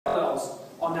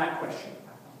on that question.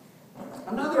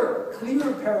 Another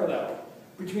clear parallel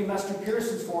between Lester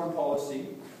Pearson's foreign policy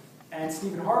and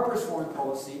Stephen Harper's foreign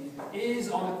policy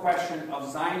is on the question of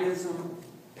Zionism,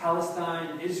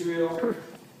 Palestine, Israel.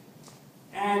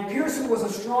 And Pearson was a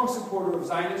strong supporter of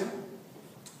Zionism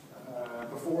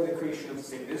before the creation of the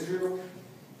State of Israel.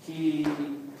 He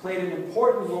played an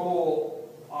important role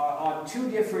on two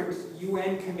different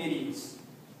UN committees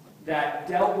that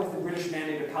dealt with the British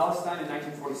mandate of Palestine in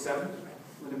 1947,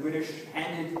 when the British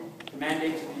handed the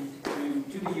mandate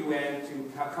to the UN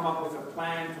to come up with a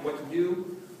plan for what to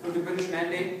do with the British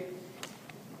mandate.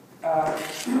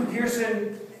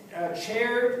 Pearson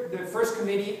chaired the first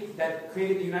committee that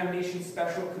created the United Nations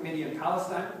Special Committee on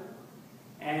Palestine,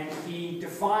 and he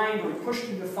defined, or pushed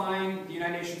to define, the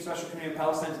United Nations Special Committee on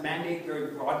Palestine's mandate very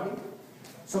broadly.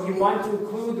 So he wanted to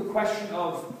include the question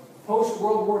of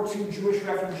post-World War II Jewish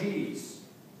refugees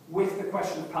with the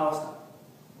question of Palestine.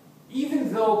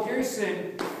 Even though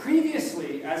Pearson,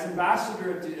 previously as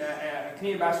ambassador,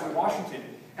 Canadian ambassador in Washington,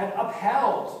 had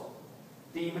upheld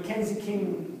the Mackenzie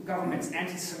King government's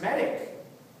anti-Semitic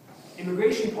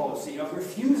immigration policy of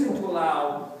refusing to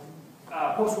allow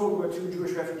post-World War II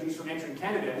Jewish refugees from entering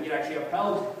Canada. He had actually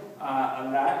upheld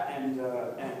that and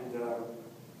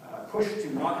pushed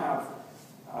to not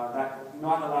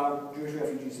allow Jewish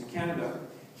refugees in Canada.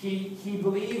 He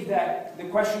believed that the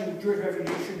question of Jewish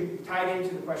refugees should be tied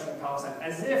into the question of Palestine,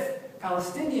 as if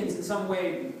Palestinians in some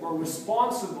way were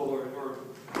responsible or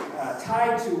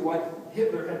tied to what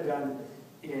Hitler had done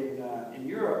in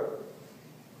Europe.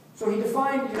 So he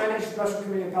defined the United Nations Special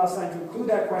Committee on Palestine to include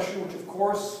that question, which of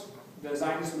course the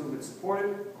Zionist movement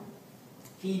supported.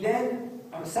 He then,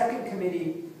 on a second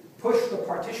committee, pushed the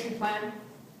partition plan,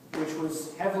 which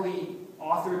was heavily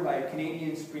authored by a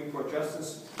Canadian Supreme Court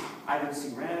Justice, Ivan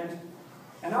C. Rand.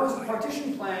 And that was the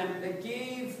partition plan that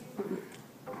gave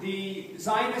the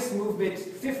Zionist movement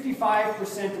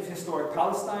 55% of historic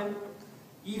Palestine,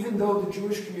 even though the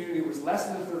Jewish community was less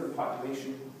than a third of the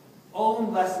population,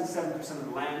 owned less than 7% of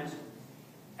the land,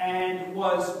 and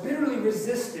was bitterly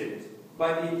resisted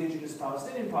by the indigenous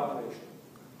Palestinian population.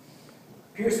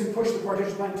 Pearson pushed the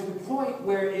partition plan to the point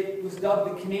where it was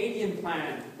dubbed the Canadian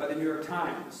Plan by the New York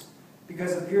Times,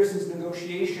 because of Pearson's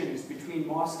negotiations between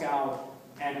Moscow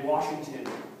and Washington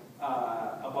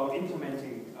about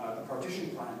implementing the partition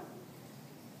plan.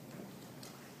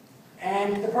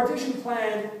 And the partition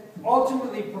plan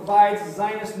ultimately provides the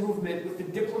Zionist movement with the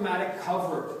diplomatic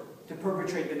cover to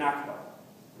perpetrate the Nakba,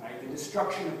 right? The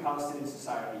destruction of Palestinian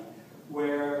society,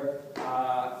 where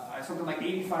something like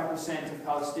 85% of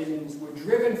Palestinians were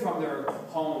driven from their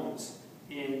homes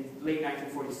in late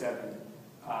 1947,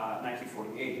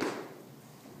 1948.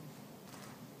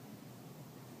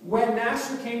 When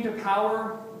Nasser came to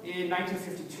power in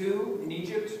 1952 in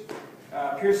Egypt,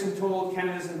 Pearson told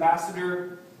Canada's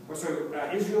ambassador,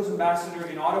 Israel's ambassador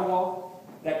in Ottawa,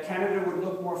 that Canada would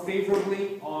look more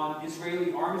favorably on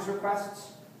Israeli arms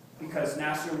requests because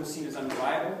Nasser was seen as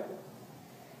unreliable.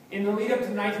 In the lead up to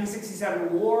the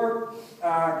 1967 war,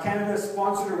 Canada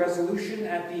sponsored a resolution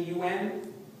at the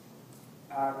UN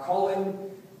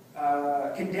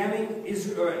condemning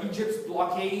Egypt's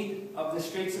blockade of the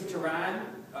Straits of Tiran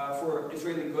for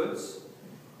Israeli goods.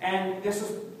 And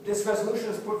this resolution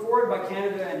was put forward by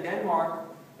Canada and Denmark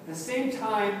at the same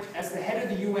time as the head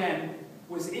of the UN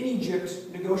was in Egypt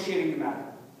negotiating the matter.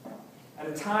 At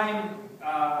a time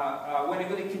when it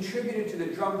really contributed to the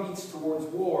drumbeats towards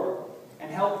war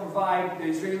and helped provide the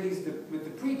Israelis with the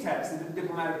pretext, the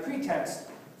diplomatic pretext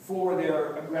for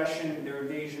their aggression, their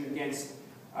invasion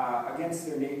against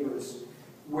their neighbors,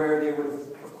 where they would,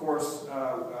 of course,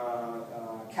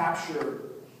 capture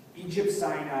Egypt's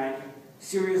Sinai,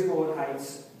 Syria's Golan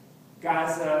Heights,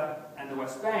 Gaza, and the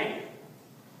West Bank.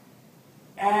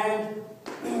 And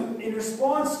in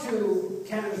response to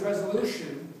Canada's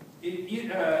resolution,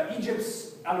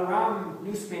 Egypt's Al-Aram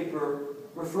newspaper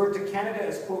referred to Canada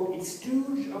as, quote, a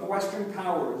stooge of Western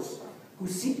powers who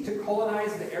seek to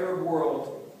colonize the Arab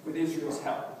world with Israel's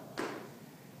help.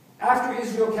 After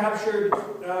Israel captured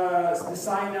the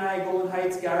Sinai, Golan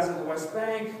Heights, Gaza, and the West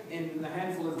Bank in a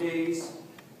handful of days,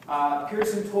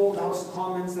 Pearson told the House of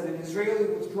Commons that an Israeli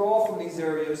withdrawal from these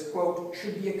areas, quote,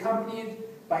 should be accompanied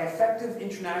by effective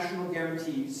international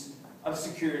guarantees of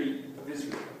security of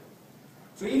Israel.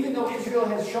 So even though Israel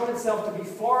has shown itself to be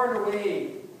far and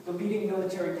away the leading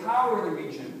military power in the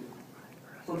region,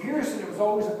 for Pearson it was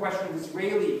always a question of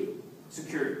Israeli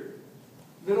security.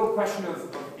 Little question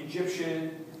of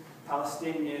Egyptian,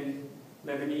 Palestinian,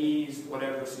 Lebanese,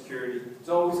 whatever security. It's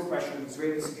always a question of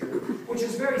Israeli security, which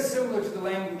is very similar to the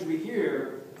language we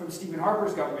hear from Stephen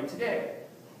Harper's government today,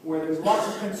 where there's lots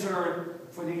of concern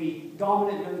the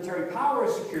dominant military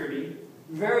power's security,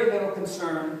 very little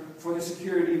concern for the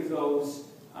security of those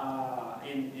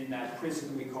in that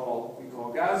prison we call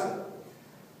Gaza.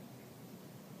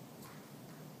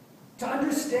 To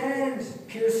understand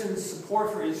Pearson's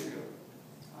support for Israel,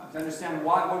 to understand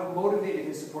what motivated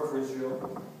his support for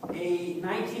Israel, a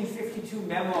 1952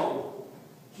 memo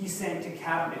he sent to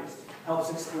cabinet helps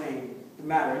explain the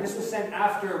matter. And this was sent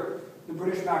after the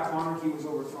British-backed monarchy was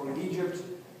overthrown in Egypt.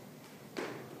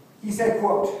 He said,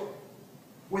 quote,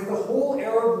 "With the whole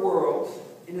Arab world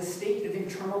in a state of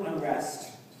internal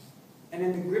unrest and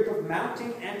in the grip of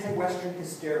mounting anti-Western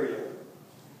hysteria,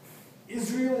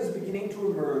 Israel is beginning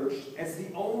to emerge as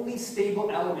the only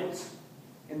stable element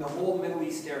in the whole Middle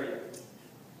East area."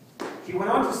 He went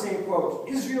on to say, quote,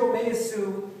 "Israel may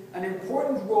assume an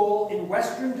important role in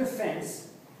Western defense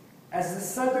as the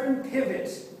southern pivot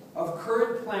of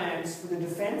current plans for the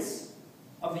defense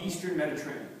of the Eastern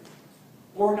Mediterranean."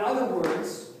 Or in other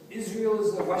words, Israel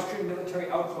is the Western military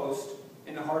outpost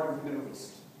in the heart of the Middle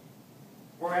East.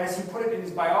 Or as he put it in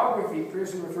his biography,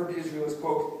 Pearson referred to Israel as,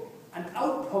 quote, "an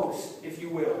outpost, if you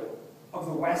will, of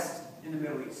the West in the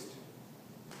Middle East."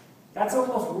 That's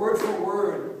almost word for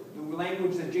word the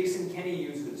language that Jason Kenney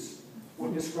uses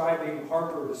when describing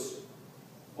Harper's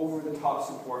over-the-top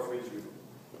support for Israel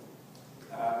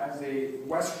as a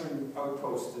Western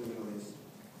outpost in the Middle East.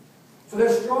 So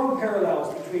there's strong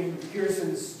parallels between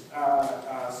Pearson's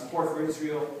support for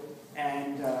Israel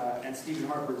and Stephen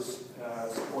Harper's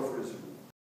support for Israel.